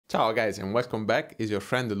Ciao guys and welcome back, it's your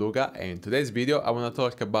friend Luca, and in today's video I want to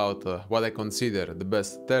talk about what I consider the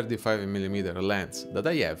best 35mm lens that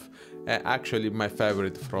I have, actually my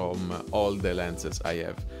favorite from all the lenses I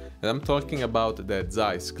have. And I'm talking about the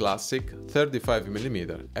Zeiss Classic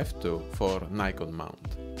 35mm f2 for Nikon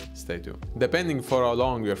mount. Stay tuned. Depending for how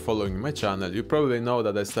long you're following my channel, you probably know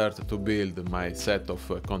that I started to build my set of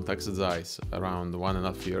contacts Zeiss around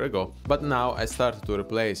 1.5 years ago, but now I started to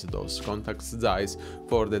replace those contacts Zeiss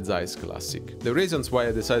for the Zeiss Classic. The reasons why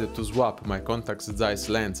I decided to swap my contacts Zeiss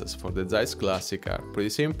lenses for the Zeiss Classic are pretty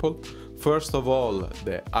simple. First of all,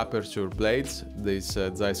 the aperture blades. This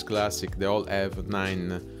Zeiss Classic, they all have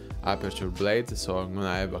 9 aperture blades, so I'm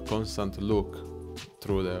gonna have a constant look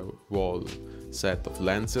through the whole set of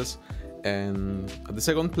lenses. And at the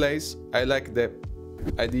second place, I like the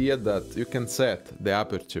idea that you can set the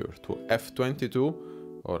aperture to f22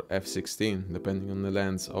 or f16 depending on the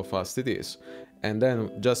lens how fast it is, and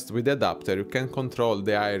then just with the adapter you can control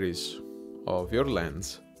the iris of your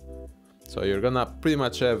lens, so you're gonna pretty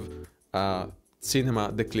much have a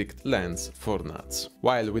cinema declicked lens for nuts.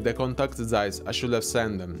 While with the contact Zeiss I should have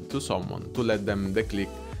sent them to someone to let them declick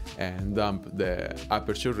and dump the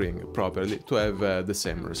aperture ring properly to have the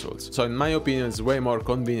same results. So in my opinion it's way more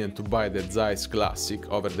convenient to buy the Zeiss Classic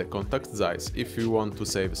over the contact Zeiss if you want to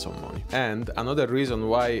save some money. And another reason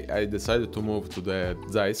why I decided to move to the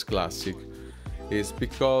Zeiss Classic is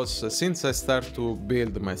because since I start to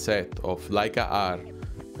build my set of Leica R,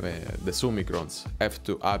 the Summicron's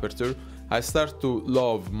f2 aperture, I start to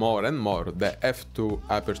love more and more the f2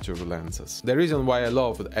 aperture lenses. The reason why I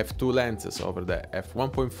love the f2 lenses over the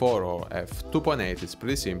f1.4 or f2.8 is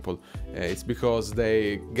pretty simple. It's because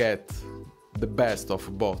they get the best of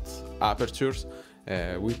both apertures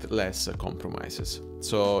with less compromises.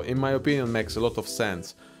 So in my opinion it makes a lot of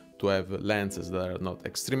sense to have lenses that are not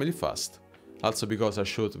extremely fast. Also because I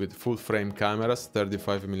shoot with full frame cameras,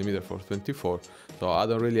 35mm for 24, so I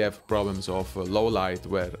don't really have problems of low light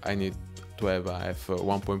where I need to have a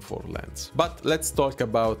f1.4 lens. But let's talk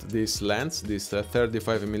about this lens, this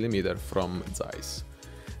 35mm from Zeiss.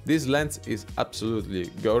 This lens is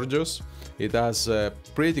absolutely gorgeous. It has a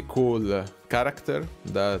pretty cool character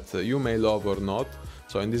that you may love or not.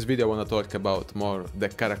 So in this video I want to talk about more the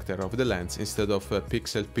character of the lens instead of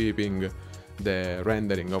pixel peeping the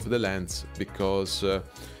rendering of the lens, because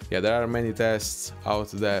yeah, there are many tests out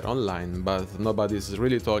there online, but nobody's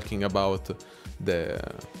really talking about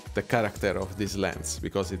the character of this lens,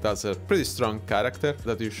 because it has a pretty strong character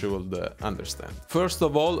that you should understand. First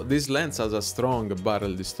of all, this lens has a strong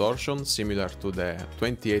barrel distortion similar to the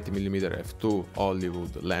 28mm f2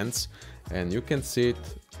 Hollywood lens, and you can see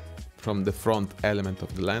it from the front element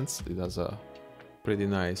of the lens. It has a pretty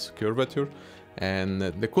nice curvature. And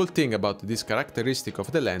the cool thing about this characteristic of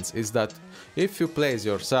the lens is that if you place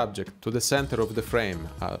your subject to the center of the frame,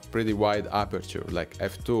 a pretty wide aperture like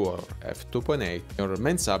f2 or f2.8, your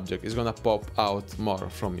main subject is gonna pop out more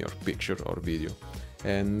from your picture or video.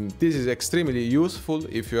 And this is extremely useful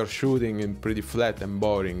if you're shooting in pretty flat and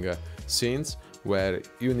boring scenes where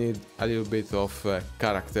you need a little bit of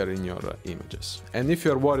character in your images. And if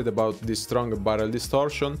you're worried about this strong barrel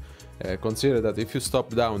distortion, consider that if you stop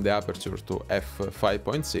down the aperture to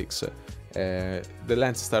f5.6, the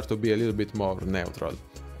lens starts to be a little bit more neutral.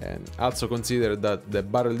 And also consider that the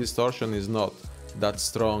barrel distortion is not that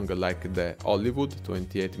strong like the Hollywood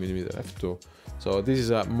 28mm f2. So this is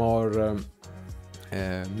a more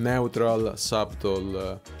neutral,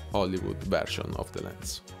 subtle Hollywood version of the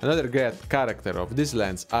lens. Another great character of this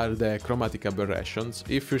lens are the chromatic aberrations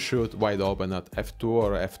if you shoot wide open at f2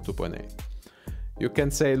 or f2.8. You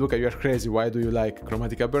can say, Luca, you're crazy, why do you like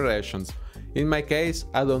chromatic aberrations? In my case,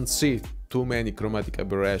 I don't see too many chromatic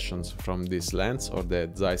aberrations from this lens or the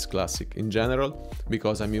Zeiss Classic in general,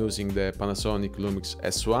 because I'm using the Panasonic Lumix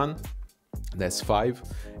S1, the S5,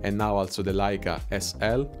 and now also the Leica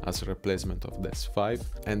SL as a replacement of the S5.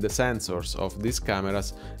 And the sensors of these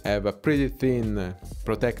cameras have a pretty thin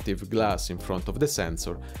protective glass in front of the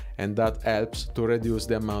sensor, and that helps to reduce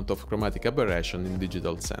the amount of chromatic aberration in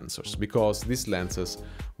digital sensors, because these lenses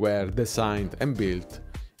were designed and built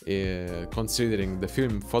considering the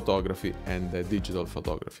film photography and the digital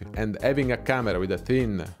photography. And having a camera with a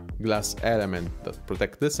thin glass element that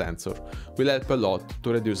protects the sensor will help a lot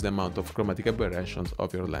to reduce the amount of chromatic aberrations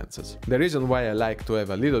of your lenses. The reason why I like to have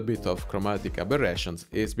a little bit of chromatic aberrations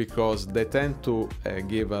is because they tend to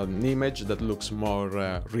give an image that looks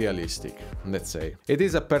more realistic, let's say. It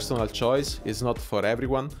is a personal choice, it's not for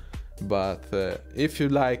everyone. but if you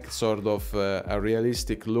like sort of a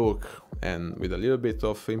realistic look and with a little bit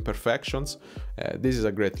of imperfections, this is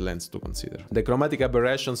a great lens to consider. The chromatic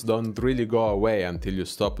aberrations don't really go away until you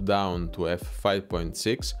stop down to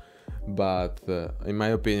f5.6, but in my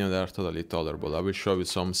opinion they are totally tolerable. I will show you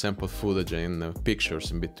some sample footage and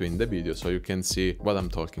pictures in between the video so you can see what I'm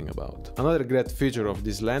talking about. Another great feature of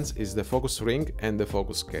this lens is the focus ring and the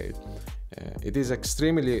focus scale. It is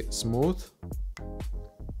extremely smooth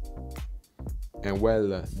and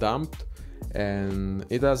well damped, and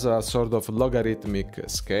it has a sort of logarithmic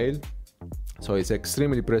scale, so it's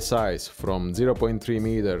extremely precise from 0.3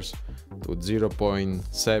 meters to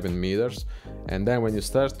 0.7 meters, and then when you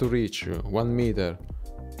start to reach 1 meter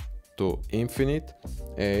to infinite,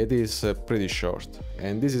 it is pretty short.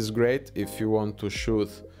 And this is great if you want to shoot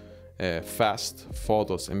fast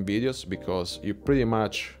photos and videos, because you pretty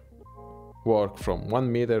much work from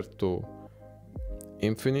 1 meter to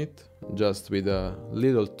infinite just with a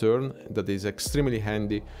little turn. That is extremely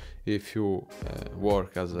handy if you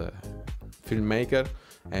work as a filmmaker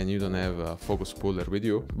and you don't have a focus puller with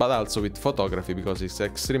you, but also with photography, because it's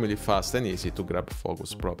extremely fast and easy to grab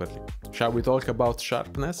focus properly. Shall we talk about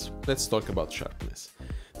sharpness? Let's talk about sharpness.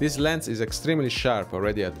 This lens is extremely sharp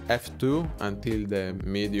already at f2 until the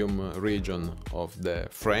medium region of the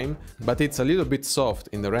frame, but it's a little bit soft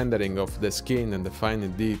in the rendering of the skin and the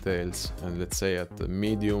fine details, and let's say at the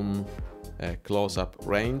medium close-up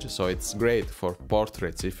range, so it's great for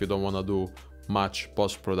portraits if you don't want to do much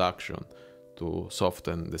post-production to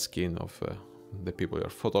soften the skin of the people you're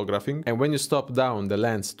photographing. And when you stop down the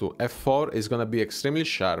lens to f4, it's gonna be extremely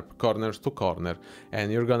sharp corner to corner, and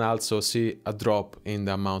you're gonna also see a drop in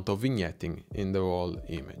the amount of vignetting in the whole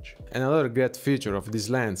image. Another great feature of this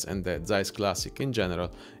lens and the Zeiss Classic in general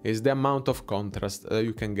is the amount of contrast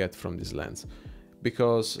you can get from this lens,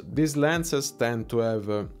 because these lenses tend to have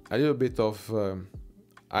a little bit of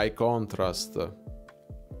high contrast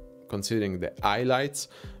considering the highlights,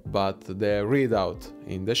 but the readout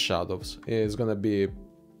in the shadows is gonna be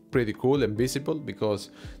pretty cool and visible, because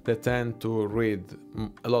they tend to read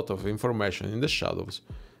a lot of information in the shadows,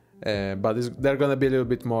 but they're gonna be a little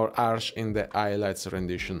bit more harsh in the highlights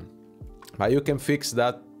rendition. But you can fix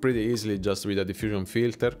that pretty easily just with a diffusion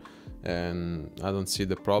filter, and I don't see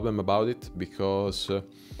the problem about it, because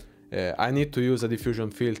I need to use a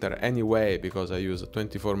diffusion filter anyway, because I use a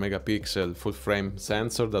 24 megapixel full frame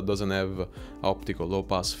sensor that doesn't have optical low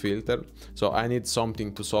pass filter, so I need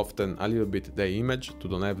something to soften a little bit the image to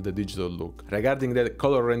don't have the digital look. Regarding the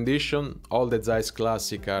color rendition, all the Zeiss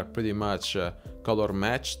Classic are pretty much color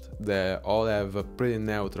matched. They all have a pretty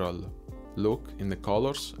neutral look in the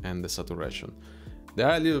colors and the saturation. They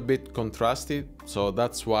are a little bit contrasty, so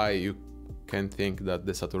that's why you can think that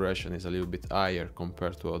the saturation is a little bit higher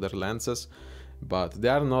compared to other lenses, but they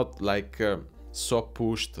are not like so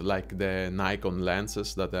pushed like the Nikon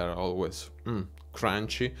lenses that are always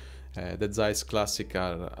crunchy. The Zeiss Classic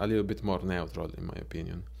are a little bit more neutral in my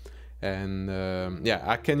opinion. And yeah,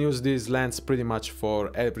 I can use this lens pretty much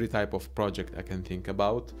for every type of project I can think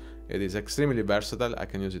about. It is extremely versatile. I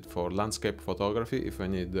can use it for landscape photography if I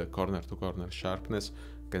need corner to corner sharpness.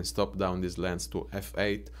 I can stop down this lens to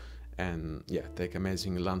f8 and yeah, take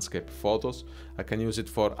amazing landscape photos. I can use it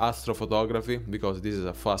for astrophotography because this is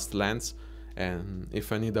a fast lens, and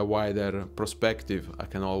if I need a wider perspective I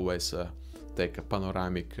can always take a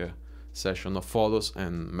panoramic session of photos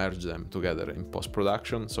and merge them together in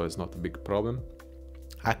post-production, so it's not a big problem.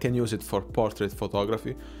 I can use it for portrait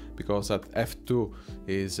photography because at f2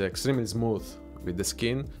 is extremely smooth with the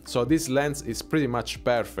skin, so this lens is pretty much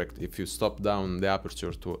perfect if you stop down the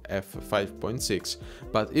aperture to f5.6,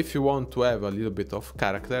 but if you want to have a little bit of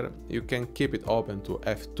character you can keep it open to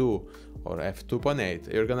f2 or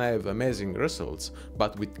f2.8. You're gonna have amazing results,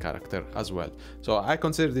 but with character as well. So I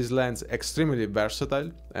consider this lens extremely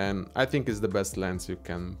versatile, and I think it's the best lens you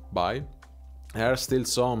can buy. There are still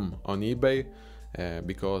some on eBay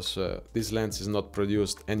because this lens is not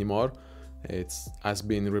produced anymore. It has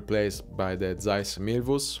been replaced by the Zeiss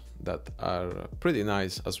Mirrorless that are pretty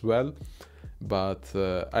nice as well, but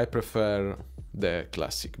I prefer the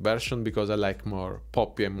classic version because I like more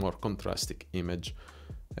poppy and more contrastic image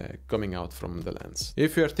coming out from the lens.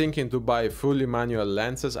 If you're thinking to buy fully manual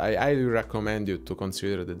lenses, I highly recommend you to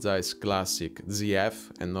consider the Zeiss Classic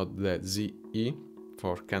ZF and not the ZE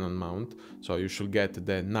for Canon mount. So you should get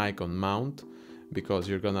the Nikon mount because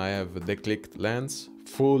you're gonna have the clicked lens,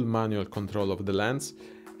 full manual control of the lens,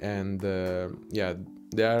 and yeah,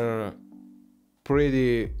 they are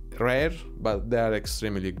pretty rare, but they are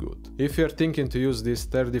extremely good. If you're thinking to use this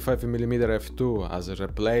 35mm f2 as a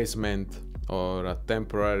replacement or a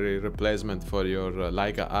temporary replacement for your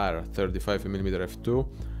Leica R 35mm f2,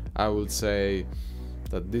 I would say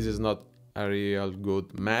that this is not a real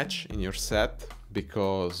good match in your set,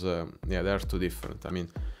 because yeah, they are too different. I mean,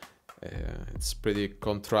 it's pretty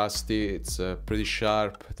contrasty, it's pretty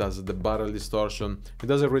sharp, it has the barrel distortion. It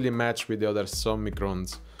doesn't really match with the other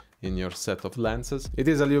Omicrons in your set of lenses. It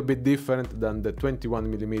is a little bit different than the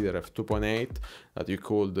 21mm f2.8 that you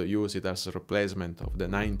could use it as a replacement of the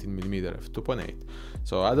 19mm f2.8.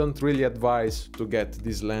 So I don't really advise to get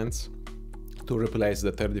this lens to replace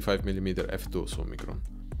the 35mm f2 Omicron.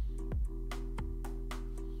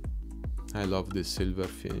 I love this silver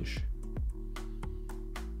finish.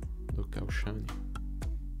 Look how shiny.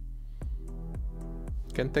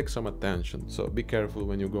 Can take some attention, so be careful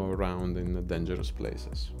when you go around in dangerous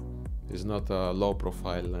places. It's not a low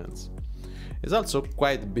profile lens. It's also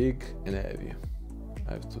quite big and heavy,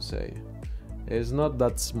 I have to say. It's not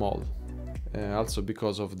that small, also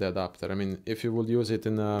because of the adapter. I mean, if you would use it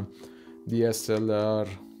in a DSLR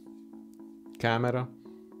camera,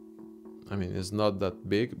 I mean, it's not that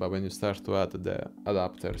big, but when you start to add the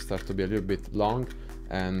adapter, it starts to be a little bit long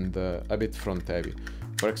and a bit front heavy.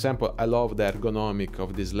 For example, I love the ergonomic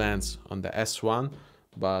of this lens on the S1,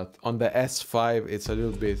 but on the S5 it's a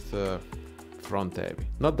little bit front heavy.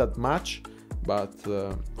 Not that much, but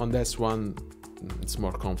on the S1 it's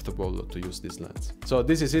more comfortable to use this lens. So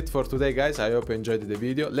this is it for today, guys. I hope you enjoyed the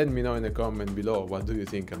video. Let me know in the comment below what do you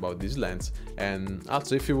think about this lens, and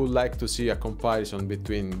also if you would like to see a comparison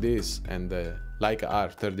between this and the Leica R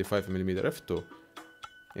 35mm f2.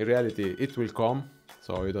 In reality it will come,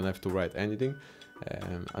 so you don't have to write anything.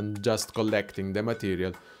 I'm just collecting the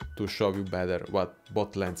material to show you better what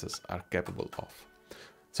both lenses are capable of.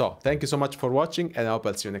 So thank you so much for watching, and I hope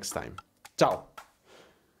I'll see you next time. Ciao!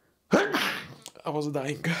 I was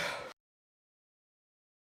dying.